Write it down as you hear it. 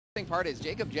Part is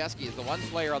Jacob Jeske is the one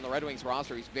player on the Red Wings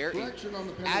roster. He's very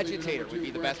agitator would be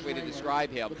the best way to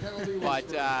describe him. But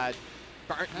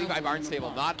Levi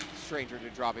Barnstable not a stranger to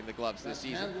dropping the gloves this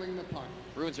season.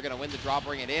 Bruins are going to win the draw,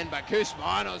 bring it in, but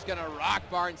Cusmano is going to rock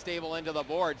Barnstable into the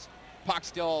boards. Puck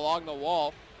still along the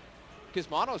wall.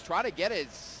 Cusmano's trying to get his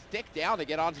stick down to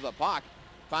get onto the puck.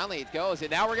 Finally it goes, and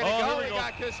now we're going to go. We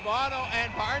got Cusmano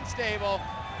and Barnstable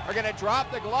are going to drop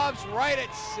the gloves right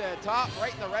at top,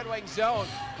 right in the Red Wing zone.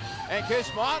 And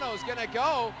Cusmano's going to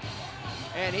go,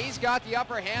 and he's got the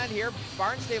upper hand here.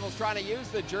 Barnstable's trying to use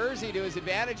the jersey to his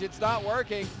advantage. It's not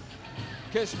working.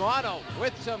 Cusmano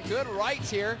with some good rights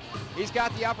here. He's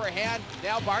got the upper hand.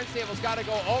 Now Barnstable's got to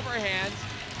go overhands,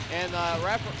 and the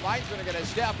linesmen are going to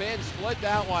step in, split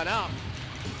that one up.